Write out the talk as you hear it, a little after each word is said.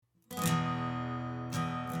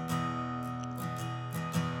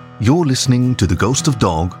You're listening to The Ghost of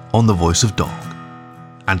Dog on The Voice of Dog.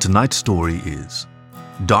 And tonight's story is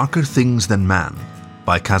Darker Things Than Man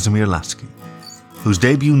by Casimir Laski, whose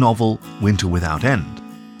debut novel, Winter Without End,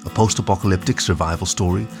 a post-apocalyptic survival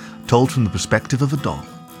story told from the perspective of a dog,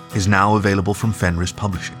 is now available from Fenris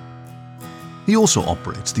Publishing. He also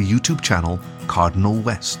operates the YouTube channel Cardinal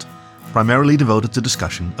West, primarily devoted to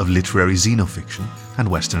discussion of literary xenofiction and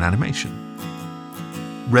Western animation.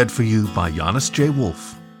 Read for you by Ianus J.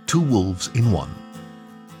 Wolfe, Two Wolves in One.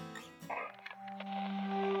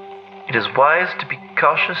 It is wise to be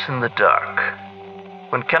cautious in the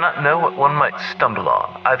dark. One cannot know what one might stumble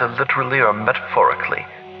on, either literally or metaphorically,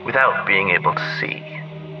 without being able to see.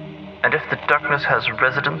 And if the darkness has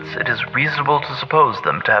residents, it is reasonable to suppose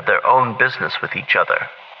them to have their own business with each other,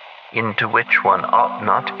 into which one ought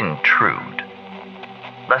not intrude.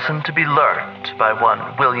 Lesson to be learned by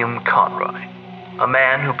one William Conroy, a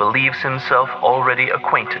man who believes himself already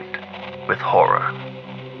acquainted with horror.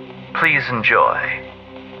 Please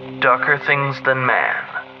enjoy Darker Things Than Man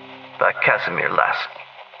by Casimir Laski.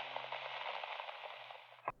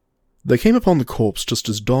 They came upon the corpse just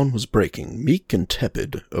as dawn was breaking, meek and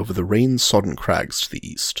tepid, over the rain-sodden crags to the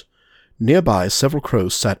east. Nearby, several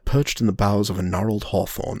crows sat perched in the boughs of a gnarled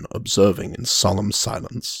hawthorn, observing in solemn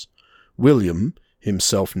silence. William,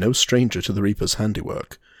 himself no stranger to the reaper's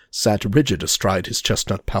handiwork, sat rigid astride his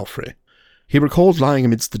chestnut palfrey. He recalled lying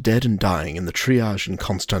amidst the dead and dying in the triage in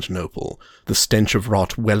Constantinople, the stench of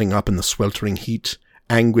rot welling up in the sweltering heat,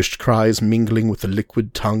 anguished cries mingling with the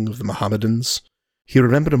liquid tongue of the Mohammedans. He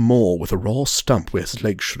remembered a Moor with a raw stump where his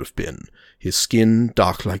legs should have been, his skin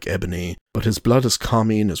dark like ebony, but his blood as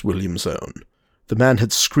carmine as William's own. The man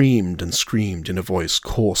had screamed and screamed in a voice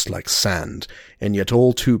coarse like sand, and yet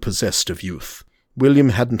all too possessed of youth. William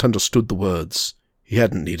hadn't understood the words. He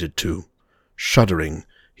hadn't needed to. Shuddering,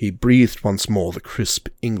 he breathed once more the crisp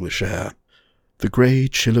English air. The grey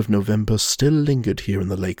chill of November still lingered here in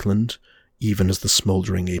the lakeland, even as the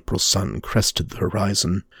smouldering April sun crested the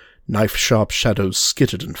horizon. Knife-sharp shadows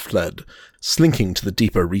skittered and fled, slinking to the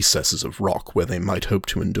deeper recesses of rock where they might hope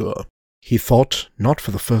to endure. He thought, not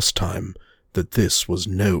for the first time, that this was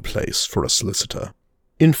no place for a solicitor.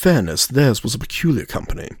 In fairness, theirs was a peculiar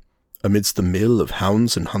company. Amidst the mill of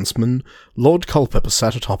hounds and huntsmen, Lord Culpeper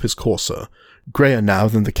sat atop his courser, greyer now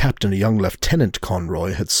than the captain a young Lieutenant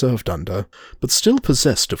Conroy had served under, but still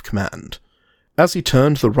possessed of command. As he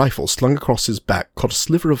turned, the rifle slung across his back caught a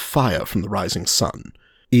sliver of fire from the rising sun.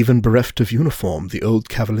 Even bereft of uniform, the old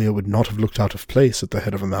cavalier would not have looked out of place at the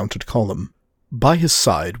head of a mounted column. By his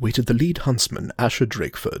side waited the lead huntsman, Asher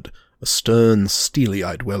Drakeford, a stern,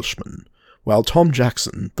 steely-eyed Welshman, while Tom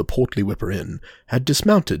Jackson, the portly whipper-in, had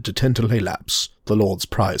dismounted to tend to Laylaps, the lord's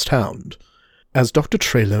prized hound. As Dr.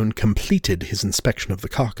 Trelone completed his inspection of the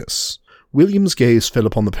carcass, William's gaze fell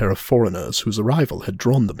upon the pair of foreigners whose arrival had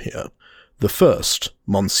drawn them here. The first,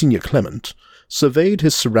 Monsignor Clement, surveyed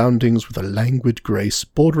his surroundings with a languid grace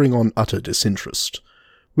bordering on utter disinterest.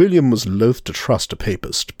 William was loath to trust a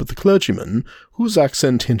papist, but the clergyman, whose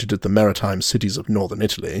accent hinted at the maritime cities of northern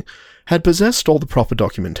Italy, had possessed all the proper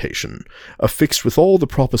documentation, affixed with all the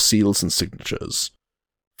proper seals and signatures.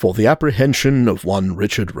 For the apprehension of one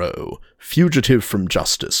Richard Roe, fugitive from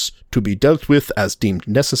justice, to be dealt with as deemed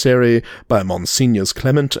necessary by Monsignors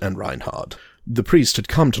Clement and Reinhard. The priest had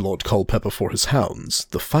come to Lord Culpeper for his hounds,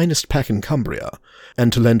 the finest pack in Cumbria,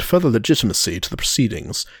 and to lend further legitimacy to the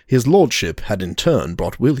proceedings, his lordship had in turn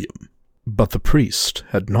brought William. But the priest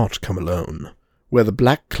had not come alone. Where the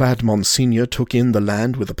black-clad Monsignor took in the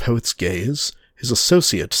land with a poet's gaze, his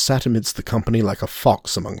associate sat amidst the company like a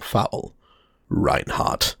fox among fowl.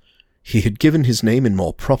 Reinhardt. He had given his name in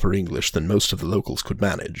more proper English than most of the locals could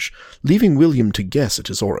manage, leaving William to guess at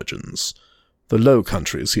his origins. The Low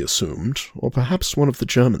Countries, he assumed, or perhaps one of the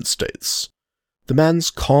German states. The man's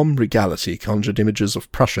calm regality conjured images of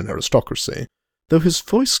Prussian aristocracy, though his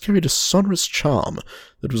voice carried a sonorous charm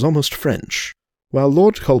that was almost French. While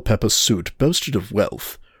Lord Culpeper's suit boasted of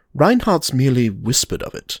wealth, Reinhardt's merely whispered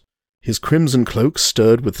of it. His crimson cloak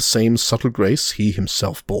stirred with the same subtle grace he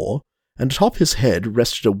himself bore, and atop his head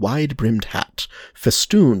rested a wide-brimmed hat,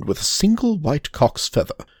 festooned with a single white cock's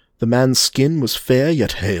feather. The man's skin was fair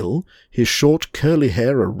yet hale, his short curly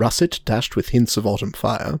hair a russet dashed with hints of autumn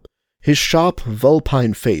fire, his sharp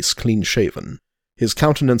vulpine face clean-shaven. His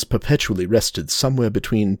countenance perpetually rested somewhere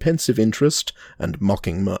between pensive interest and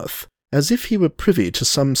mocking mirth, as if he were privy to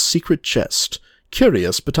some secret jest,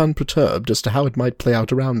 curious but unperturbed as to how it might play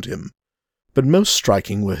out around him. But most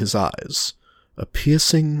striking were his eyes, a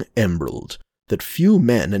piercing emerald that few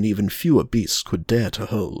men and even fewer beasts could dare to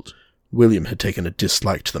hold. William had taken a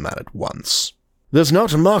dislike to the man at once. "There's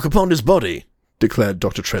not a mark upon his body," declared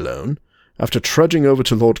Dr. Trelawney. After trudging over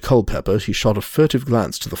to Lord Culpeper, he shot a furtive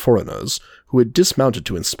glance to the foreigners, who had dismounted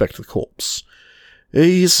to inspect the corpse.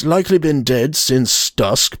 "He's likely been dead since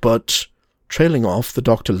dusk, but—" Trailing off, the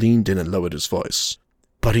doctor leaned in and lowered his voice.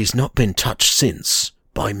 "But he's not been touched since,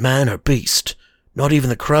 by man or beast, not even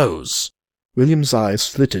the crows." William's eyes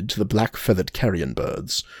flitted to the black-feathered carrion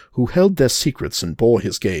birds, who held their secrets and bore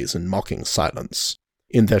his gaze in mocking silence.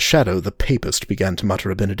 In their shadow, the papist began to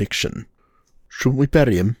mutter a benediction. "Shouldn't we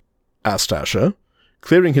bury him?" asked Asher.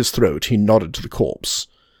 Clearing his throat, he nodded to the corpse.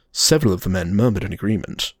 Several of the men murmured in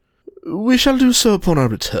agreement. "We shall do so upon our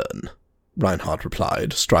return," Reinhardt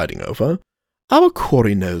replied, striding over. "Our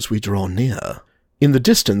quarry knows we draw near." In the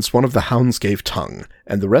distance, one of the hounds gave tongue,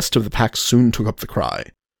 and the rest of the pack soon took up the cry.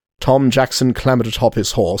 Tom Jackson clambered atop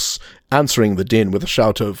his horse, answering the din with a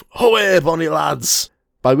shout of, "Away, bonny lads!"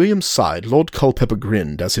 By William's side, Lord Culpeper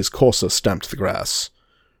grinned as his courser stamped the grass.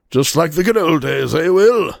 "Just like the good old days, eh,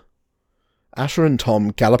 Will?" Asher and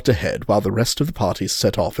Tom galloped ahead while the rest of the party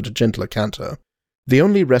set off at a gentler canter. The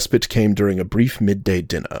only respite came during a brief midday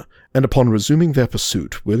dinner, and upon resuming their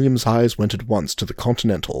pursuit, William's eyes went at once to the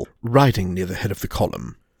Continental, riding near the head of the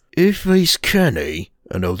column. "If he's canny,"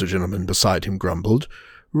 an older gentleman beside him grumbled,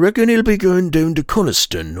 "reckon he'll be going down to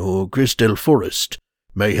Coniston or Grisdale Forest.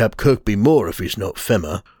 Mayhap Kirkby Moor if he's not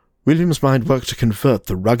femmer." William's mind worked to convert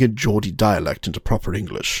the rugged Geordie dialect into proper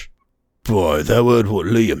English. "Boy, that heard what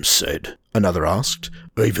Liam said," another asked.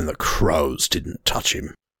 "Even the crows didn't touch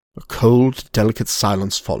him." A cold, delicate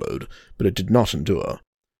silence followed, but it did not endure.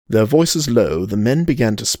 Their voices low, the men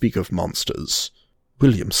began to speak of monsters.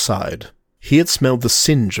 William sighed. He had smelled the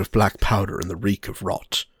singe of black powder and the reek of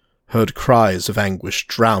rot, heard cries of anguish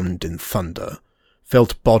drowned in thunder,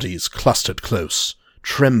 felt bodies clustered close,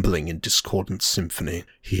 trembling in discordant symphony.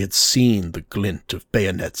 He had seen the glint of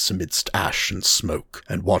bayonets amidst ash and smoke,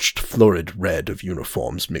 and watched florid red of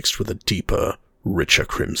uniforms mixed with a deeper, richer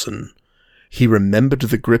crimson. He remembered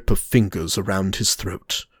the grip of fingers around his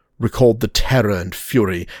throat, recalled the terror and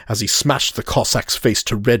fury as he smashed the Cossack's face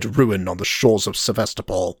to red ruin on the shores of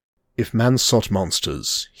Sevastopol. If man sought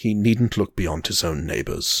monsters, he needn't look beyond his own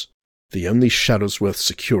neighbours. The only shadows worth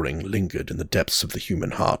securing lingered in the depths of the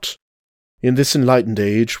human heart. In this enlightened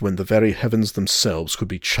age, when the very heavens themselves could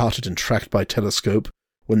be charted and tracked by telescope,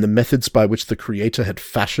 when the methods by which the Creator had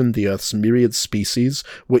fashioned the earth's myriad species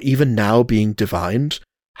were even now being divined,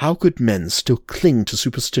 how could men still cling to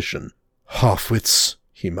superstition? "Half-wits,"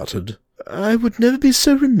 he muttered. "I would never be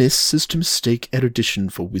so remiss as to mistake erudition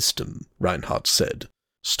for wisdom," Reinhardt said.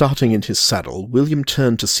 Starting in his saddle, William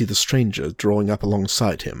turned to see the stranger drawing up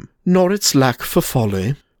alongside him. "Nor its lack for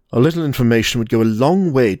folly. A little information would go a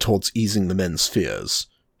long way towards easing the men's fears,"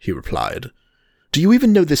 he replied. "Do you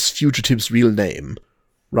even know this fugitive's real name?"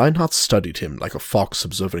 Reinhardt studied him like a fox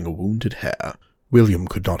observing a wounded hare. William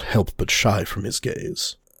could not help but shy from his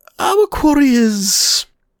gaze. "Our quarry is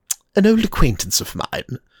an old acquaintance of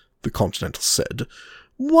mine," the Continental said.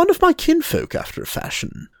 "One of my kinfolk, after a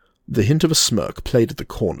fashion." The hint of a smirk played at the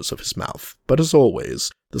corners of his mouth, but as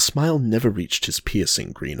always, the smile never reached his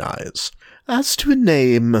piercing green eyes. "As to a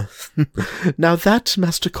name, now that,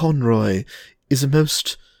 Master Conroy, is a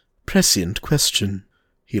most prescient question."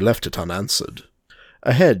 He left it unanswered.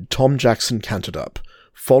 Ahead, Tom Jackson cantered up,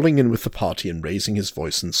 falling in with the party and raising his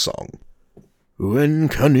voice in song. "When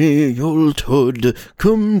canny old Todd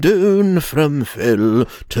come down from fell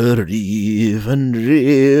to reeve and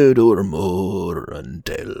raid o'er moor and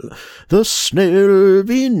dell, the snail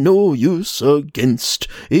be no use against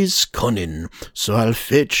his cunning, so I'll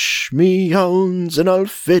fetch me hounds and I'll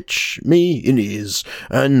fetch me innies,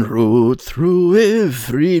 and rode through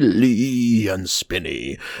every lee and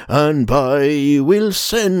spinney, and by we'll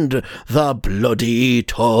send the bloody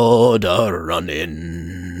Todd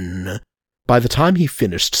a-running." By the time he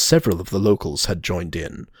finished, several of the locals had joined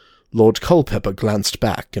in. Lord Culpeper glanced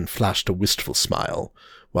back and flashed a wistful smile,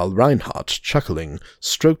 while Reinhardt, chuckling,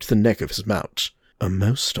 stroked the neck of his mount. "A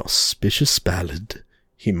most auspicious ballad,"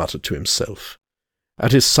 he muttered to himself.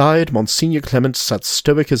 At his side, Monsignor Clement sat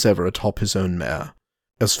stoic as ever atop his own mare.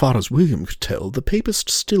 As far as William could tell, the papist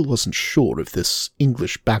still wasn't sure if this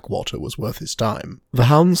English backwater was worth his time. The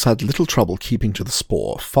hounds had little trouble keeping to the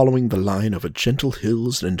spoor, following the line over gentle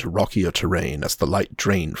hills and into rockier terrain as the light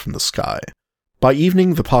drained from the sky. By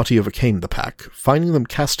evening, the party overcame the pack, finding them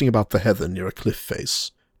casting about the heather near a cliff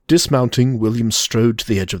face. Dismounting, William strode to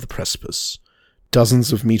the edge of the precipice.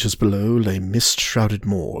 Dozens of meters below lay mist-shrouded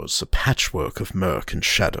moors, a patchwork of murk and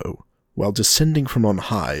shadow. While descending from on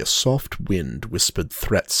high, a soft wind whispered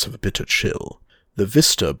threats of a bitter chill. The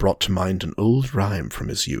vista brought to mind an old rhyme from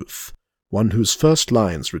his youth, one whose first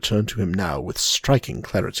lines returned to him now with striking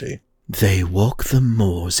clarity. They walk the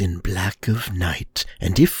moors in black of night,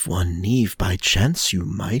 and if one eve by chance you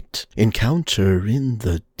might encounter in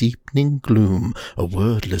the deepening gloom a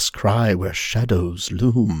wordless cry where shadows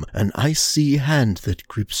loom, an icy hand that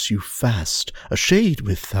grips you fast, a shade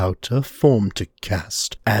without a form to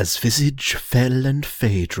cast, as visage fell and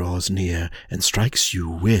fey draws near, and strikes you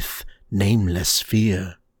with nameless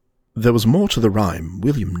fear. There was more to the rhyme,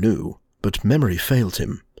 William knew, but memory failed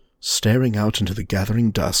him. Staring out into the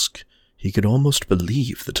gathering dusk, he could almost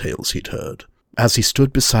believe the tales he'd heard. As he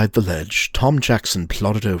stood beside the ledge, Tom Jackson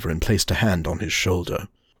plodded over and placed a hand on his shoulder.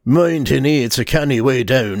 "Mind, Hinny, it's a canny way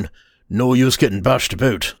down. No use getting bashed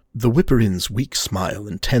about." The whipper-in's weak smile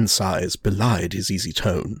and tense eyes belied his easy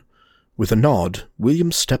tone. With a nod,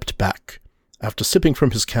 William stepped back. After sipping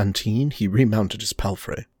from his canteen, he remounted his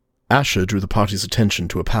palfrey. Asher drew the party's attention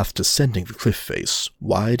to a path descending the cliff face,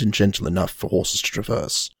 wide and gentle enough for horses to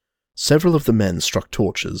traverse. Several of the men struck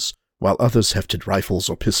torches, while others hefted rifles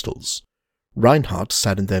or pistols. Reinhardt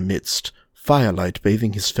sat in their midst, firelight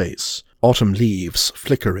bathing his face, autumn leaves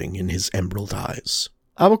flickering in his emerald eyes.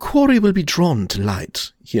 "Our quarry will be drawn to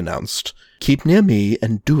light," he announced. "Keep near me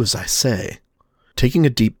and do as I say." Taking a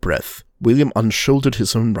deep breath, William unshouldered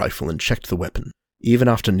his own rifle and checked the weapon. Even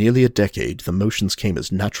after nearly a decade, the motions came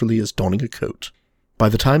as naturally as donning a coat. By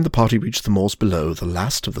the time the party reached the moors below, the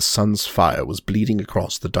last of the sun's fire was bleeding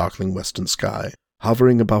across the darkling western sky.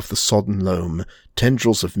 Hovering above the sodden loam,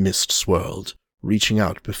 tendrils of mist swirled, reaching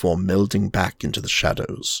out before melding back into the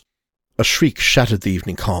shadows. A shriek shattered the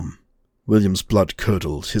evening calm. William's blood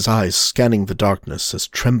curdled, his eyes scanning the darkness as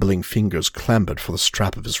trembling fingers clambered for the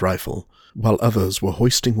strap of his rifle, while others were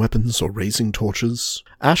hoisting weapons or raising torches.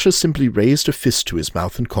 Asher simply raised a fist to his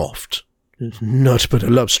mouth and coughed. "Not but a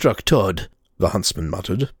love-struck Todd," the huntsman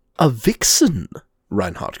muttered. "A vixen,"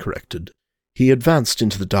 Reinhardt corrected. He advanced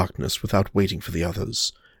into the darkness without waiting for the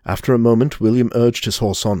others. After a moment, William urged his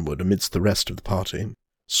horse onward amidst the rest of the party.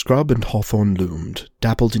 Scrub and hawthorn loomed,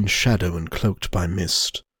 dappled in shadow and cloaked by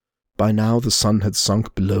mist. By now the sun had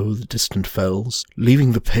sunk below the distant fells,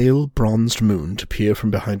 leaving the pale, bronzed moon to peer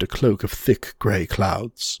from behind a cloak of thick grey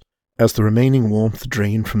clouds. As the remaining warmth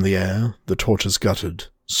drained from the air, the torches guttered,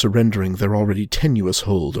 surrendering their already tenuous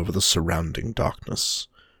hold over the surrounding darkness.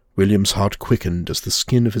 William's heart quickened as the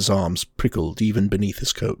skin of his arms prickled even beneath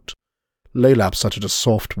his coat. Laelaps uttered a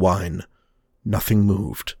soft whine. Nothing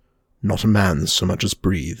moved. Not a man so much as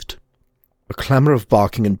breathed. A clamour of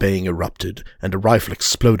barking and baying erupted, and a rifle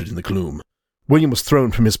exploded in the gloom. William was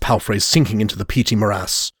thrown from his palfrey, sinking into the peaty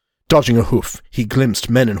morass. Dodging a hoof, he glimpsed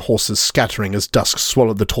men and horses scattering as dusk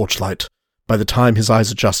swallowed the torchlight. By the time his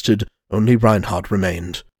eyes adjusted, only Reinhardt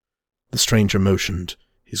remained. The stranger motioned,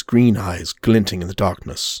 his green eyes glinting in the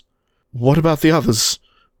darkness. "What about the others?"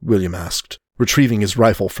 William asked. Retrieving his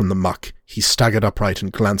rifle from the muck, he staggered upright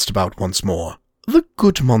and glanced about once more. "The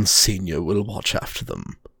good Monsignor will watch after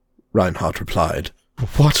them," Reinhardt replied.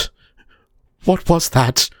 What was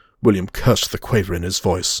that?" William cursed the quaver in his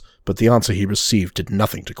voice, but the answer he received did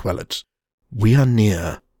nothing to quell it. "We are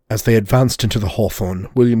near." As they advanced into the hawthorn,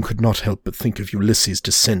 William could not help but think of Ulysses'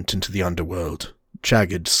 descent into the underworld.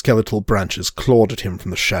 Jagged, skeletal branches clawed at him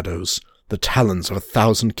from the shadows, the talons of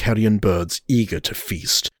 1,000 carrion birds eager to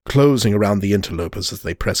feast, closing around the interlopers as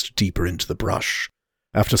they pressed deeper into the brush.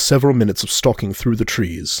 After several minutes of stalking through the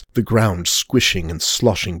trees, the ground squishing and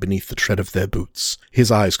sloshing beneath the tread of their boots,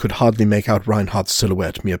 his eyes could hardly make out Reinhardt's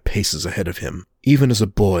silhouette mere paces ahead of him. Even as a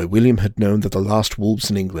boy, William had known that the last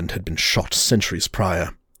wolves in England had been shot centuries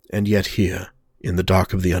prior, and yet here, in the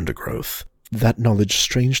dark of the undergrowth, that knowledge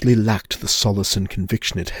strangely lacked the solace and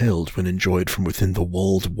conviction it held when enjoyed from within the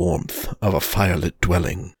walled warmth of a firelit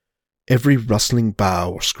dwelling. Every rustling bough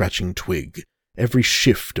or scratching twig, every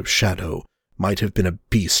shift of shadow, might have been a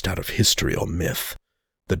beast out of history or myth.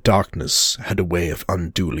 The darkness had a way of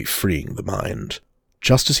unduly freeing the mind.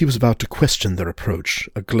 Just as he was about to question their approach,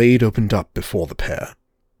 a glade opened up before the pair.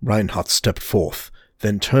 Reinhardt stepped forth,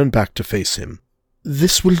 then turned back to face him.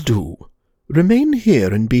 "This will do. Remain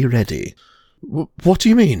here and be ready." "What do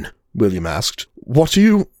you mean?" William asked. "What do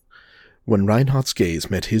you—" When Reinhardt's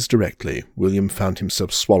gaze met his directly, William found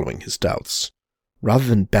himself swallowing his doubts. Rather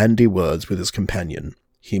than bandy words with his companion,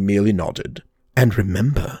 he merely nodded. "And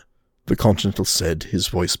remember," the Continental said, his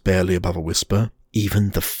voice barely above a whisper,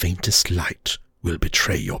 "even the faintest light will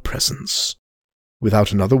betray your presence."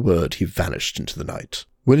 Without another word, he vanished into the night.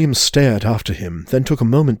 William stared after him, then took a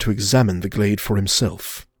moment to examine the glade for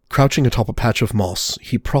himself. Crouching atop a patch of moss,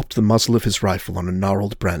 he propped the muzzle of his rifle on a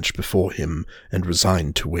gnarled branch before him and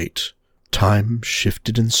resigned to wait. Time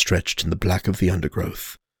shifted and stretched in the black of the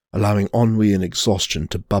undergrowth, allowing ennui and exhaustion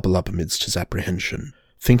to bubble up amidst his apprehension.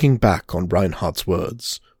 Thinking back on Reinhardt's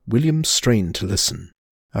words, William strained to listen.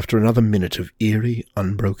 After another minute of eerie,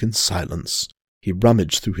 unbroken silence, he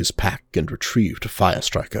rummaged through his pack and retrieved a fire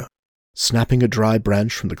striker. Snapping a dry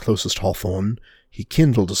branch from the closest hawthorn, he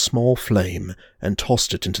kindled a small flame and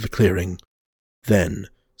tossed it into the clearing. Then,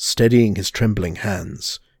 steadying his trembling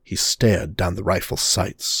hands, he stared down the rifle's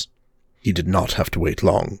sights. He did not have to wait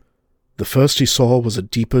long. The first he saw was a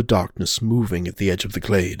deeper darkness moving at the edge of the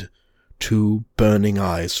glade. 2 burning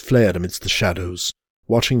eyes flared amidst the shadows,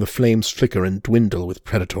 watching the flames flicker and dwindle with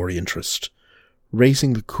predatory interest.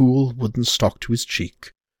 Raising the cool wooden stock to his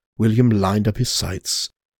cheek, William lined up his sights,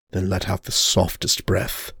 then let out the softest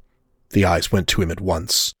breath. The eyes went to him at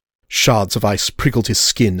once. Shards of ice prickled his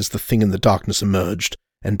skin as the thing in the darkness emerged,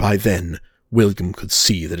 and by then William could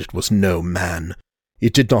see that it was no man.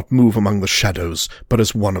 It did not move among the shadows, but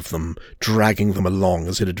as one of them, dragging them along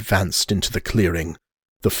as it advanced into the clearing.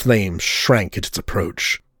 The flame shrank at its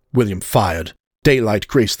approach. William fired. Daylight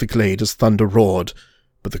graced the glade as thunder roared,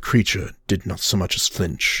 but the creature did not so much as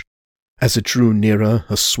flinch. As it drew nearer,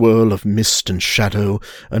 a swirl of mist and shadow,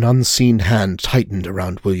 an unseen hand tightened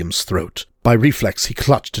around William's throat. By reflex he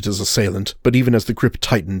clutched at his assailant, but even as the grip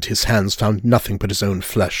tightened, his hands found nothing but his own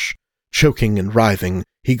flesh. Choking and writhing,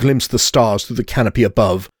 he glimpsed the stars through the canopy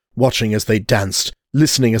above, watching as they danced,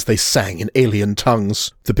 listening as they sang in alien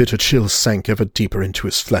tongues. The bitter chill sank ever deeper into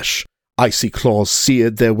his flesh. Icy claws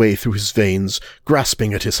seared their way through his veins,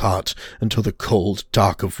 grasping at his heart, until the cold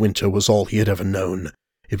dark of winter was all he had ever known.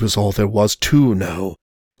 It was all there was to know,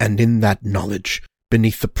 and in that knowledge,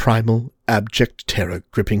 beneath the primal, abject terror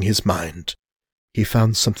gripping his mind, he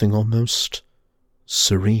found something almost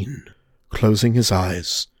serene. Closing his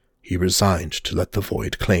eyes, he resigned to let the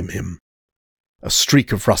void claim him. A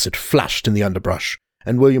streak of russet flashed in the underbrush,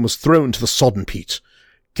 and William was thrown to the sodden peat.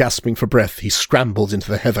 Gasping for breath, he scrambled into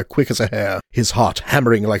the heather quick as a hare, his heart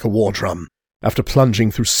hammering like a war drum. After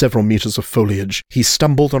plunging through several meters of foliage, he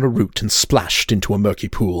stumbled on a root and splashed into a murky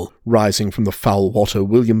pool. Rising from the foul water,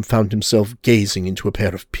 William found himself gazing into a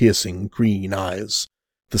pair of piercing green eyes.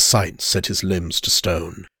 The sight set his limbs to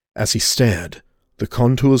stone. As he stared, the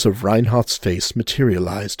contours of Reinhardt's face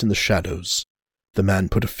materialized in the shadows. The man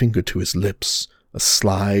put a finger to his lips, a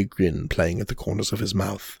sly grin playing at the corners of his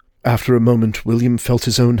mouth. After a moment, William felt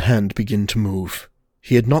his own hand begin to move.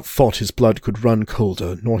 He had not thought his blood could run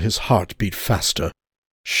colder, nor his heart beat faster.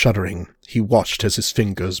 Shuddering, he watched as his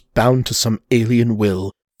fingers, bound to some alien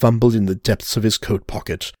will, fumbled in the depths of his coat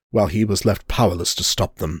pocket, while he was left powerless to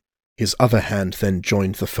stop them. His other hand then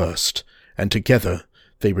joined the first, and together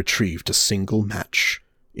they retrieved a single match.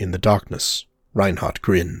 In the darkness, Reinhardt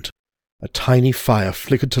grinned. A tiny fire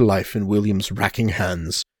flickered to life in William's racking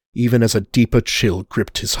hands, even as a deeper chill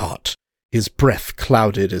gripped his heart. His breath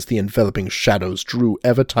clouded as the enveloping shadows drew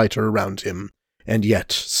ever tighter around him, and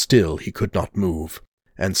yet still he could not move,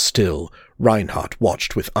 and still Reinhardt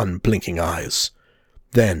watched with unblinking eyes.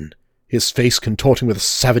 Then, his face contorting with a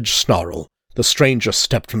savage snarl, the stranger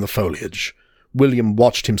stepped from the foliage. William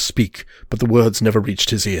watched him speak, but the words never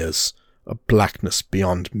reached his ears. A blackness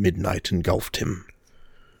beyond midnight engulfed him.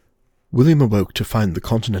 William awoke to find the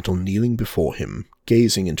Continental kneeling before him,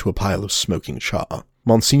 gazing into a pile of smoking char.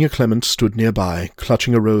 Monsignor Clement stood nearby,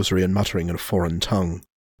 clutching a rosary and muttering in a foreign tongue.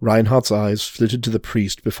 Reinhardt's eyes flitted to the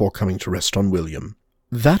priest before coming to rest on William.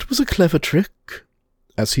 "That was a clever trick."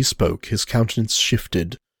 As he spoke, his countenance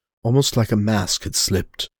shifted, almost like a mask had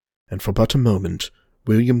slipped, and for but a moment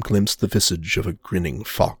William glimpsed the visage of a grinning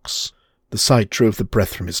fox. The sight drove the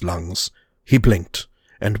breath from his lungs. He blinked,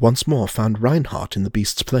 and once more found Reinhardt in the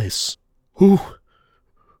beast's place. Who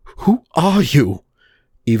are you?"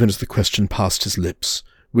 Even as the question passed his lips,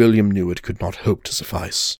 William knew it could not hope to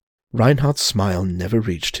suffice. Reinhardt's smile never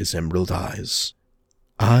reached his emerald eyes.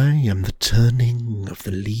 "I am the turning of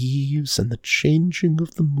the leaves and the changing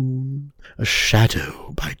of the moon, a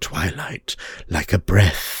shadow by twilight, like a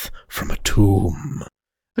breath from a tomb,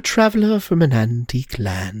 a traveller from an antique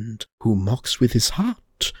land, who mocks with his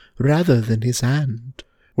heart rather than his hand."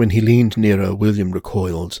 When he leaned nearer, William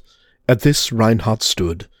recoiled. At this, Reinhardt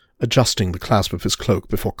stood, adjusting the clasp of his cloak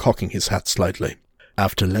before cocking his hat slightly.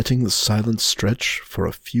 After letting the silence stretch for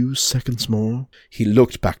a few seconds more, he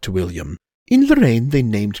looked back to William. "In Lorraine they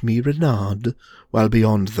named me Renard, while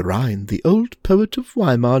beyond the Rhine the old poet of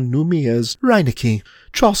Weimar knew me as Reineke.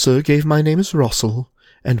 Chaucer gave my name as Rossel,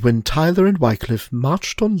 and when Tyler and Wycliffe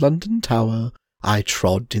marched on London Tower, I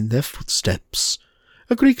trod in their footsteps.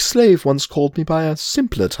 A Greek slave once called me by a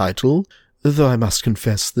simpler title, though I must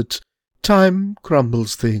confess that time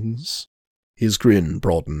crumbles things." His grin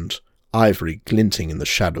broadened, ivory glinting in the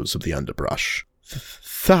shadows of the underbrush.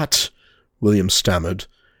 That, William stammered,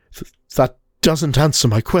 that doesn't answer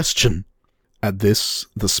my question." At this,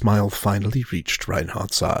 the smile finally reached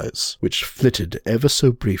Reinhardt's eyes, which flitted ever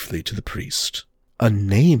so briefly to the priest. A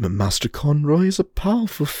name, Master Conroy, is a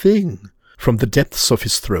powerful thing. From the depths of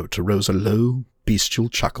his throat arose a low, bestial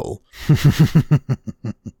chuckle.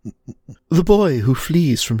 The boy who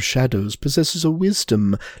flees from shadows possesses a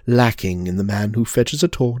wisdom lacking in the man who fetches a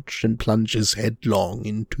torch and plunges headlong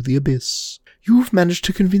into the abyss. You've managed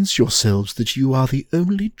to convince yourselves that you are the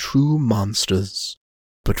only true monsters.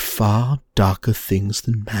 But far darker things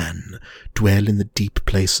than man dwell in the deep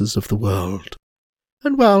places of the world.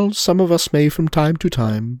 And while some of us may from time to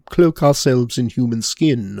time cloak ourselves in human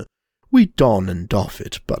skin, we don and doff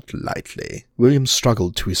it but lightly. William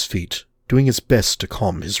struggled to his feet, doing his best to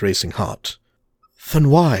calm his racing heart. Then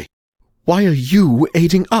why are you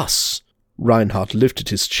aiding us? Reinhardt lifted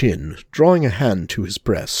his chin, drawing a hand to his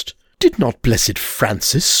breast. Did not Blessed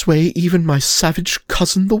Francis sway even my savage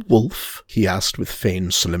cousin the wolf? He asked with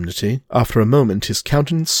feigned solemnity. After a moment his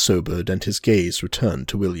countenance sobered and his gaze returned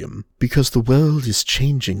to William. Because the world is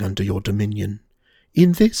changing under your dominion.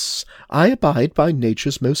 In this I abide by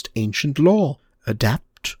nature's most ancient law.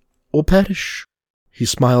 Adapt or perish. He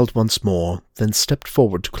smiled once more, then stepped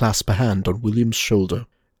forward to clasp a hand on William's shoulder.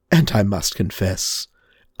 And I must confess,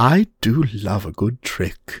 I do love a good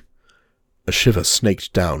trick. A shiver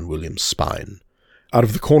snaked down William's spine. Out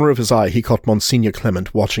of the corner of his eye he caught Monsignor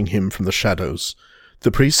Clement watching him from the shadows.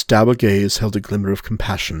 The priest's dour gaze held a glimmer of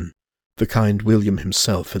compassion, the kind William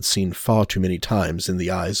himself had seen far too many times in the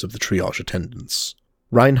eyes of the triage attendants.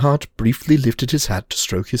 Reinhardt briefly lifted his hat to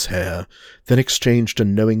stroke his hair, then exchanged a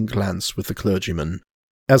knowing glance with the clergyman.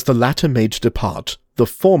 As the latter made to depart, the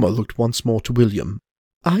former looked once more to William.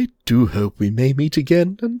 I do hope we may meet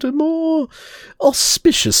again under more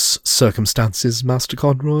auspicious circumstances, Master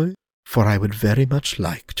Conroy, for I would very much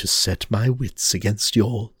like to set my wits against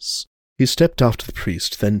yours. He stepped after the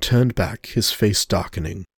priest, then turned back, his face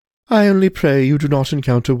darkening. I only pray you do not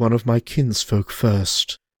encounter one of my kinsfolk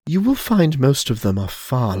first. You will find most of them are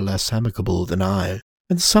far less amicable than I,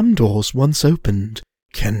 and some doors once opened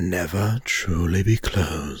can never truly be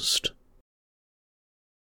closed.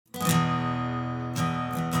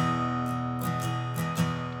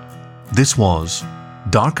 This was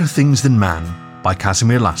Darker Things Than Man by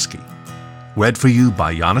Casimir Laski, read for you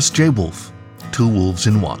by Ianus J. Wolf, 2 Wolves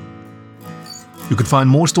in 1. You can find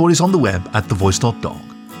more stories on the web at thevoice.dog,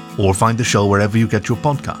 or find the show wherever you get your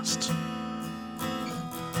podcasts.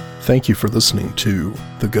 Thank you for listening to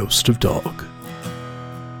The Ghost of Dog.